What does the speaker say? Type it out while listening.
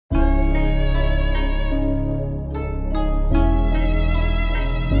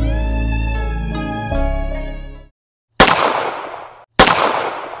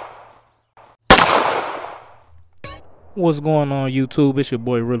What's going on, YouTube? It's your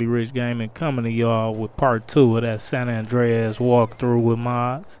boy Really Rich Gaming coming to y'all with part 2 of that San Andreas walkthrough with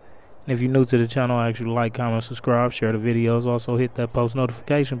mods. And if you're new to the channel, actually like, comment, subscribe, share the videos. Also hit that post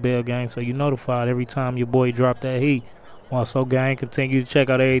notification bell, gang, so you're notified every time your boy drop that heat. Also, gang, continue to check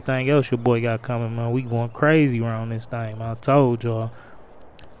out everything else your boy got coming, man. We going crazy around this thing, man. I told y'all.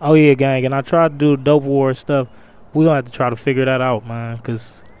 Oh yeah, gang, and I tried to do the Dope War stuff. We gonna have to try to figure that out, man,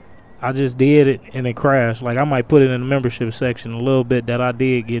 because I just did it and it crashed. Like, I might put it in the membership section a little bit that I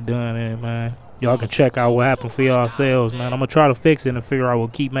did get done in it, man. Y'all can check out what happened for yourselves, man. I'm gonna try to fix it and figure out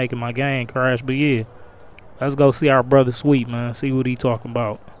what keep making my game crash. But yeah, let's go see our brother Sweet, man. See what he talking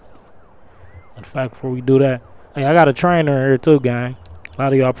about. In fact, before we do that, hey, I got a trainer here too, gang. A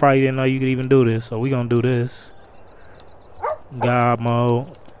lot of y'all probably didn't know you could even do this, so we gonna do this. God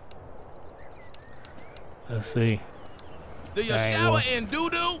mode. Let's see. Do your shower in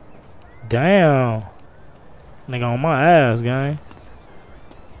doo-doo? Damn. Nigga on my ass, gang.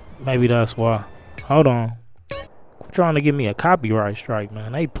 Maybe that's why. Hold on. Quit trying to give me a copyright strike,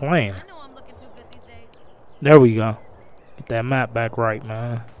 man. They playing. I know I'm looking too good these days. There we go. Get that map back right,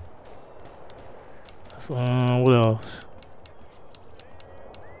 man. So, what else?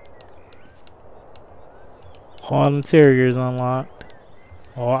 All interiors unlocked.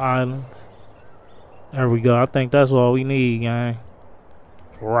 All islands. There we go. I think that's all we need, gang.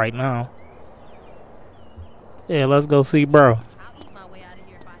 For right now. Yeah, let's go see bro. I'll eat my way out of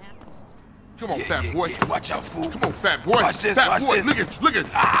here if I have to. Come on, fat boy. Yeah. Watch out, fool. Come on, fat boy. Watch this, fat watch boy. this. Look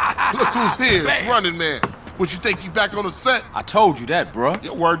at. Look who's here. It's Running Man. What, you think you back on the set? I told you that, bro.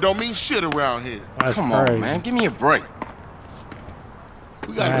 Your word don't mean shit around here. That's Come crazy. on, man. Give me a break.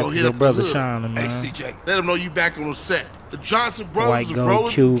 We gotta go hit your up brother the hood. shining, man. Hey, CJ. Let them know you back on the set. The Johnson White brothers are gold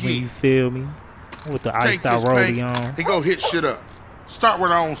rolling Cuban, again. you feel me? With the iced Take out this rollie bank on. and go hit shit up. Start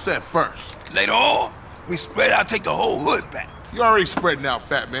with our own set first. Later on, we spread out, take the whole hood back. You already spreading out,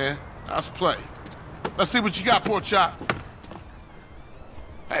 fat man. Let's play. Let's see what you got, pork chop.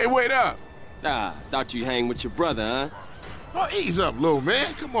 Hey, wait up. Ah, thought you'd hang with your brother, huh? Oh, ease up, little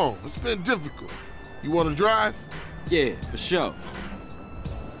man. Come on. It's been difficult. You want to drive? Yeah, for sure.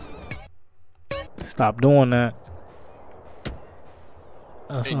 Stop doing that.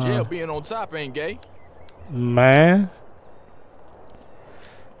 That's, In jail, being on top ain't gay. man.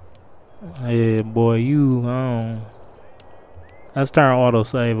 Yeah, boy, you let's turn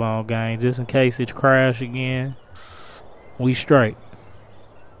autosave on, gang, just in case it crash again. We straight.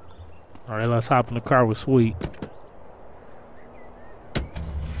 Alright, let's hop in the car with Sweet.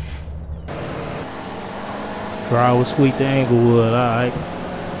 Drive with Sweet to Englewood, alright.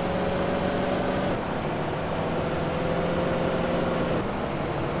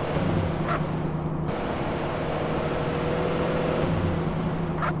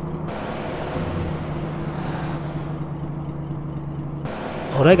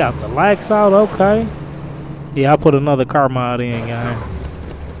 Oh, they got the lights out, okay. Yeah, I put another car mod in, guy.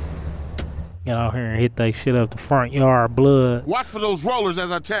 Get out here and hit that shit up the front yard, blood. Watch for those rollers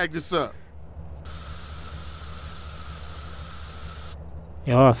as I tag this up.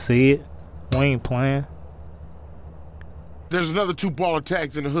 Y'all see it. We ain't playing. There's another 2 baller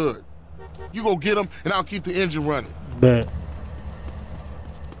tags in the hood. You go get them, and I'll keep the engine running. Bet.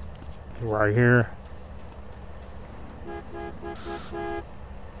 Right here.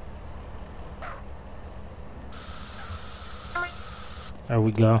 There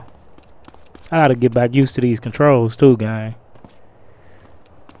we go. I gotta get back used to these controls too, gang.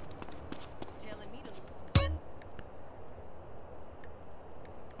 Telling me to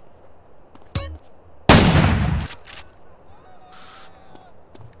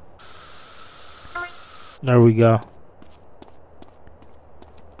There we go.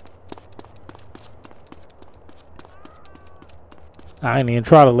 I ain't even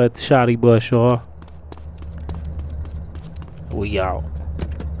try to let the shotty bust y'all. We out.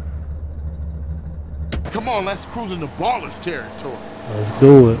 Come on, let's cruise into ballers territory. Let's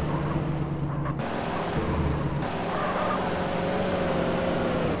do it.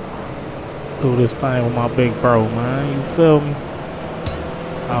 Do this thing with my big bro, man. You feel me?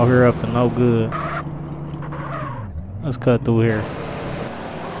 Out here up to no good. Let's cut through here.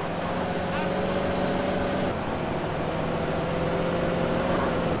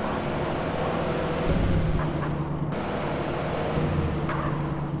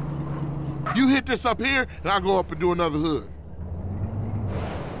 You hit this up here, and I'll go up and do another hood.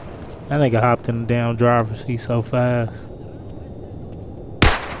 That nigga hopped in the damn driver's seat so fast.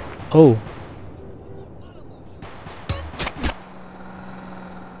 Oh.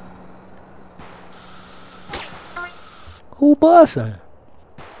 Who bussin'?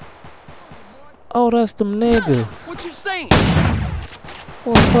 Oh, that's them niggas. What you saying?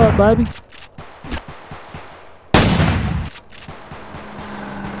 What's up, baby?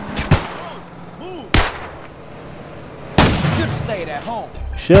 Should've stayed at home.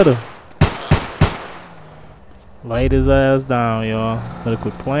 Shoulda. Laid his ass down, y'all. Better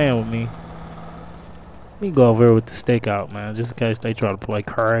quit playing with me. Let me go over here with the stick out, man, just in case they try to play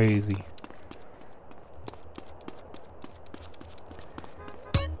crazy.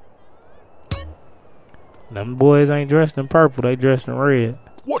 Them boys ain't dressed in purple, they dressed in red.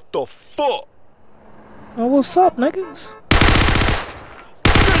 What the fuck? Oh, what's up, niggas?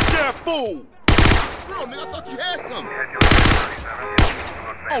 Get that fool! Bro, nigga, I thought you had something.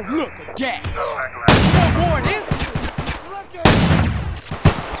 Oh, look, a gas. Want more of this?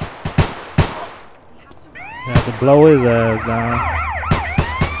 You have to blow his ass down.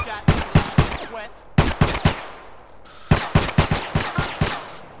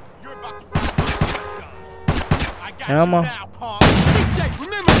 Hammer. CJ,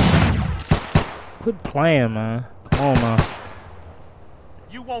 remember? Quit playing, man. Come on, man.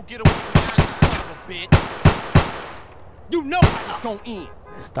 You won't get away with that, son of a bitch. You know how it's gonna end.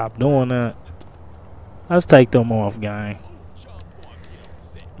 Stop doing that. Let's take them off, gang.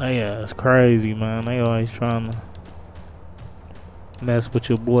 Yeah, it's crazy, man. They always trying to mess with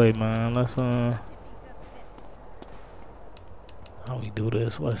your boy, man. Let's how we do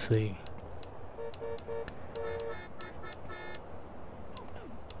this? Let's see.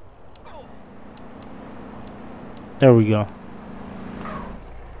 There we go.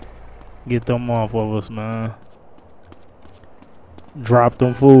 Get them off of us, man. Dropped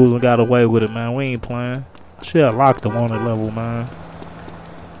them fools and got away with it, man. We ain't playing. Shit, I locked them on that level, man.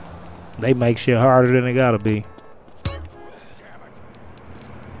 They make shit harder than it gotta be.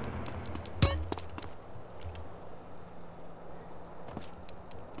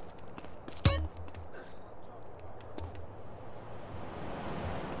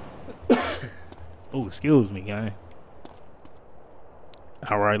 Oh, excuse me, gang.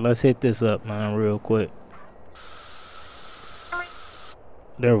 Alright, let's hit this up, man, real quick.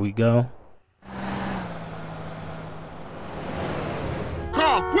 There we go. Come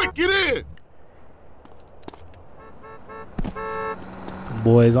on, quick, get in! Them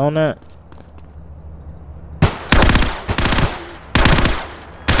boys on that.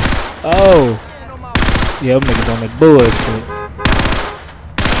 Oh! Yeah, them niggas on that bullshit.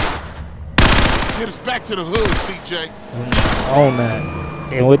 Get us back to the hood, CJ. On that.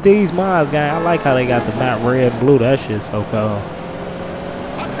 And with these mods, gang, I like how they got the map red and blue. That shit's so cool.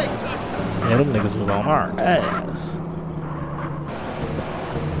 Yeah, them niggas was on our ass.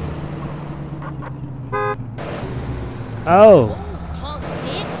 Oh. Punk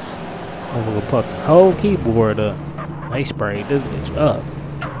bitch. I'm gonna put the whole keyboard up. They sprayed this bitch up.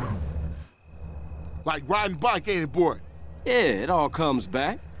 Like riding bike, ain't it, boy? Yeah, it all comes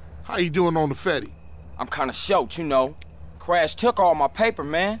back. How you doing on the Fetty? I'm kinda short, you know. Crash took all my paper,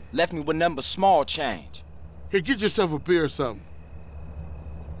 man. Left me with nothing but small change. Here, get yourself a beer or something.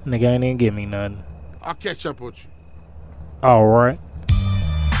 Nigga ain't even give me nothing. I'll catch up with you. Alright.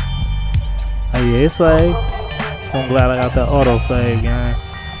 Oh yeah, it's saved. I'm glad I got that auto save, gang.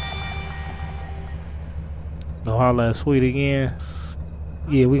 Go holler at Sweet again.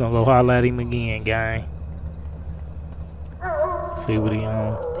 Yeah, we gonna go holler at him again, gang. See what he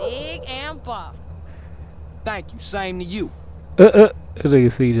on. Big and buff. Thank you, same to you. That nigga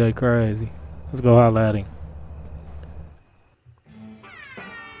CJ crazy. Let's go holler at him.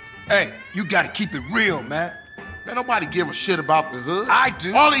 Hey, you gotta keep it real, man. Man, nobody give a shit about the hood. I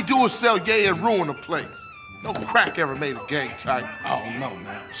do. All they do is sell yay and ruin the place. No crack ever made a gang type. I don't know,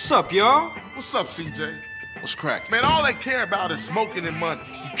 man. What's up, y'all? What's up, CJ? What's cracking? Man, all they care about is smoking and money.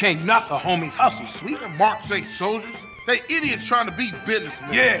 You can't knock a homie's hustle, sweet. Them marks ain't soldiers. They idiots trying to be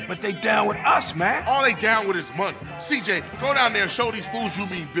businessmen. Yeah, but they down with us, man. All they down with is money. CJ, go down there and show these fools you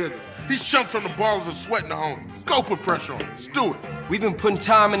mean business. These chumps from the ballers are sweating the homies. Go put pressure on them. Let's do it. We've been putting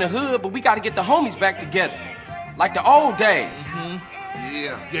time in the hood, but we gotta get the homies back together. Like the old days.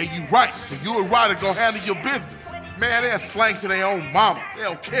 Yeah, you right. So you and Ryder gonna handle your business. Man, they're slang to their own mama. They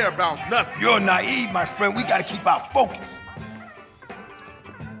don't care about nothing. You're naive, my friend. We gotta keep our focus.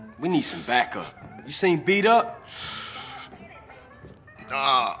 We need some backup. You seen Beat Up?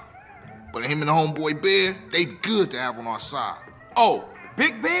 But him and the homeboy Bear, they good to have on our side. Oh,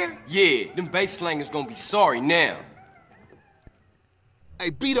 Big Bear? Yeah, them bass slangers gonna be sorry now. Hey,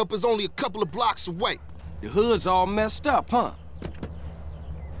 Beat Up is only a couple of blocks away. The hood's all messed up, huh?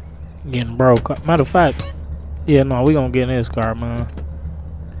 Getting broke. Matter of fact, yeah, no, we gonna get in this car, man.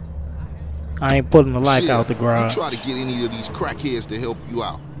 I ain't putting the light Shit, out the garage. You try to get any of these crackheads to help you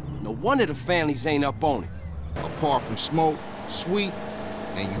out. No wonder the families ain't up on it. Apart from Smoke, Sweet,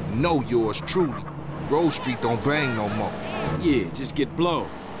 and you know yours truly, Grove Street don't bang no more. Yeah, just get blown.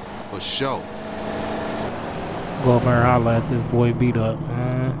 For sure. Go up there and holler at this boy beat up,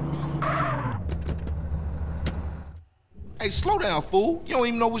 man. Hey, slow down, fool. You don't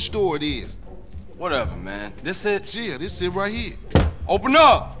even know which store it is. Whatever, man. This it? Yeah, this it right here. Open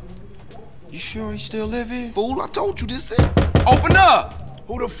up! You sure he still live here? Fool, I told you this it. Open up!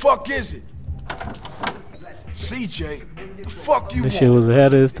 Who the fuck is it? CJ, the fuck you This want? shit was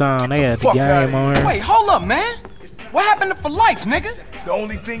ahead of his time. They had the fuck outta game on here. Wait, hold up, man. What happened to For Life, nigga? The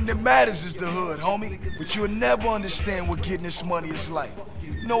only thing that matters is the hood, homie. But you'll never understand what getting this money is like.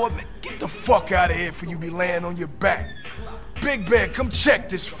 You know what, man? Get the fuck out of here for you be laying on your back. Big Bear, come check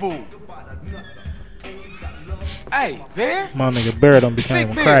this fool. Hey, Bear? My nigga Bear done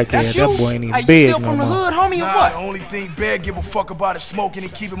became a Big Bear, crackhead. that's That you? boy ain't Hey, even you big still no from the more. hood, homie, or Nah, what? the only thing Bear give a fuck about is smoking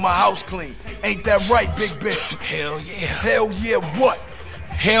and keeping my house clean. Ain't that right, Big Bear? Hell yeah. Hell yeah, what?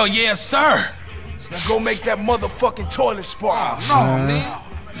 Hell yeah, sir. Now go make that motherfucking toilet spark. No, man.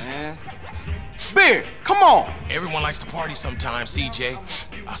 Man. Bear, come on. Everyone likes to party sometimes, CJ.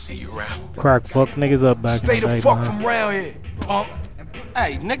 I'll see you around. Crack fuck niggas up back Stay in the the day, fuck man. from round here, punk.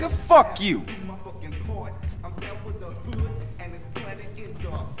 Hey, nigga, fuck you.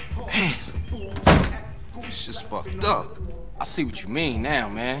 It's just fucked up. I see what you mean now,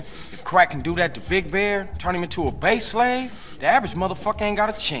 man. If Crack can do that to Big Bear, turn him into a base slave, the average motherfucker ain't got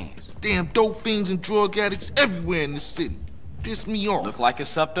a chance. Damn dope fiends and drug addicts everywhere in this city. Piss me off. Look like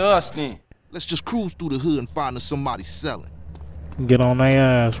it's up to us then. Let's just cruise through the hood and find us somebody selling. Get on their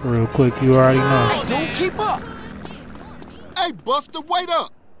ass real quick. You already know. Hey, dude, keep up. Hey, Buster, wait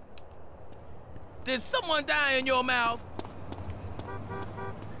up. Did someone die in your mouth?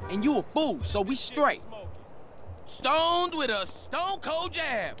 And you a fool, so we straight. Stoned with a stone cold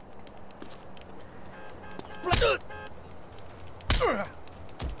jab.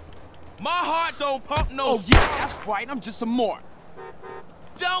 My heart don't pump no. Oh, yeah, that's right. I'm just a mark.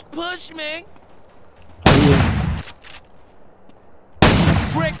 Don't push me.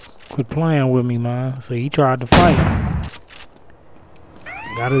 Tricks. Quit playing with me, man. See, he tried to fight.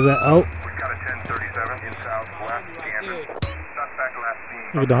 Got his ass. Oh. We got a 1037 in southwest Camden. Suspect last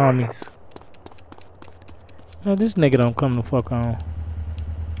seen. Look at the homies. Now this nigga don't come the fuck on.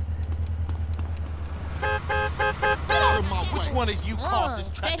 Get out of my way. Which one of you caused this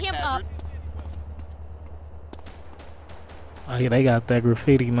Get traffic him hazard? up. Oh yeah, they got that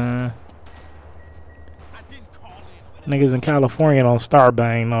graffiti, man. I didn't call in. Niggas in California don't star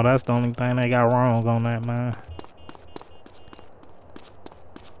bang. No, that's the only thing they got wrong on that, man.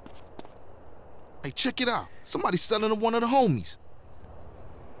 Hey, check it out. Somebody's selling to one of the homies.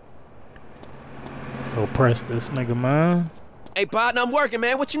 Go press this nigga, man. Hey, partner, I'm working,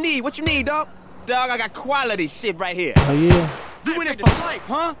 man. What you need? What you need, dog? Dog, I got quality shit right here. Oh yeah, You in it for life,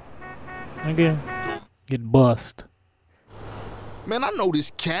 huh? nigga, get bust. Man, I know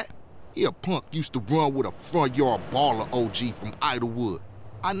this cat. He a punk used to run with a front yard baller OG from Idlewood.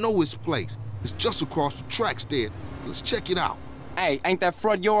 I know his place. It's just across the tracks there. Let's check it out. Hey, ain't that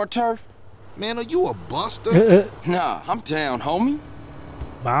front yard turf? Man, are you a buster? Nah, I'm down, homie.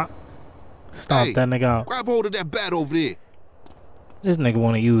 Bop. Stomp Hey, that nigga out. grab hold of that bat over there. This nigga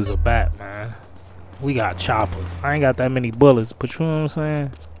wanna use a bat, man. We got choppers. I ain't got that many bullets, but you know what I'm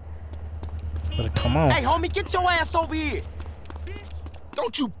saying? But come on. Hey, homie, get your ass over here.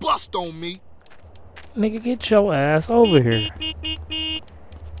 Don't you bust on me. Nigga, get your ass over here.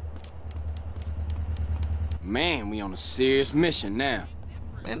 Man, we on a serious mission now.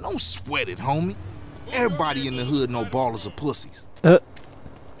 Man, don't sweat it, homie. Everybody in the hood know ballers are pussies.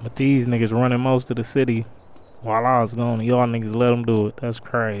 But these niggas running most of the city while I was gone. Y'all niggas let them do it. That's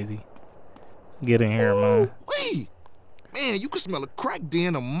crazy. Get in here, man. Wait. Man, you can smell a crack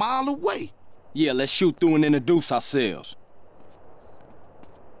den a mile away. Yeah, let's shoot through and introduce ourselves.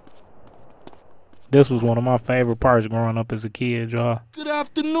 This was one of my favorite parts growing up as a kid, y'all. Good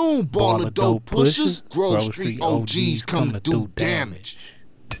afternoon, baller dope pushers. Grove Street OGs come to do damage.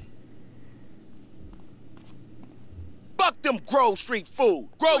 Fuck them Grove Street fools.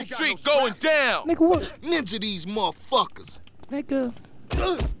 Grove Street going down. Nigga, what? Ninja these motherfuckers. Nigga.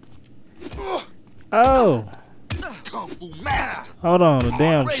 Oh. Kung Fu master. Hold on, the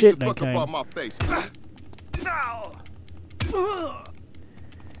damn Raise shit the that fuck up came. off my face.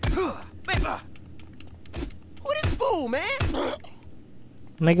 Who this fool, man?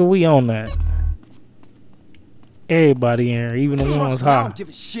 Nigga, we on that. Everybody in here, even the ones Trust me, I high. don't give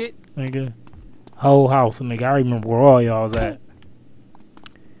a shit. Nigga. Whole house, nigga. I remember where all y'all's at.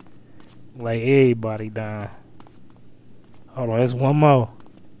 Like everybody down. Hold on, there's one more.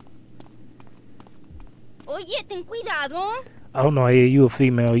 Oye, ten cuidado. Oh no, yeah, you a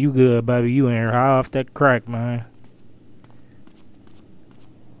female. You good, baby. You in here high off that crack, man.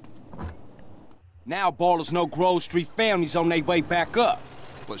 Now ballers know Grove Street families on their way back up.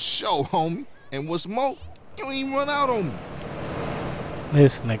 For sure, homie. And what's more, you ain't even run out on me.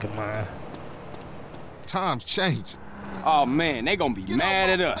 This nigga, man. Times change. Oh man, they gonna be Get mad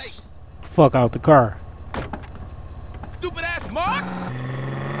out at my us. face. Fuck out the car. Stupid ass Mark!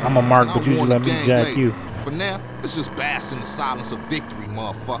 I'm a mark, And but I you just warn let the me gang jack later. you. For now, let's just bask in the silence of victory,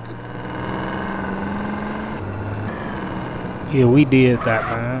 motherfucker. Yeah, we did that,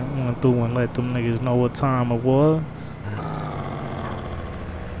 man. Went through and let them niggas know what time it was.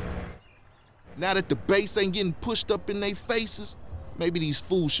 Now that the bass ain't getting pushed up in their faces, maybe these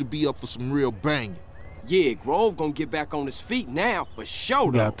fools should be up for some real banging. Yeah, Grove gonna get back on his feet now, for sure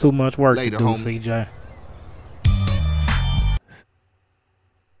We though. got too much work Later, to do, homie. CJ.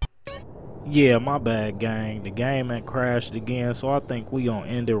 Yeah, my bad, gang. The game had crashed again, so I think we gonna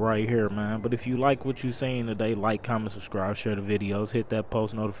end it right here, man. But if you like what you seen today, like, comment, subscribe, share the videos, hit that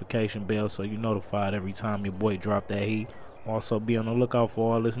post notification bell so you notified every time your boy drop that heat. Also, be on the lookout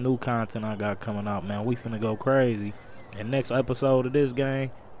for all this new content I got coming out, man. We finna go crazy. And next episode of this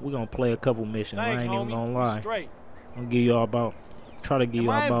game, we gonna play a couple missions. Thanks, I ain't even homie. gonna You lie. straight. I'm gonna give y'all about, try to give Am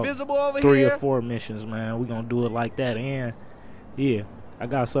y'all I about invisible over 3 here? or 4 missions, man. We gonna do it like that, and yeah, I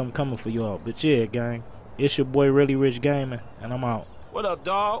got something coming for y'all. But yeah, gang, it's your boy Really Rich Gaming, and I'm out. What up,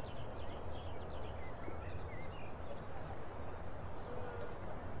 dog?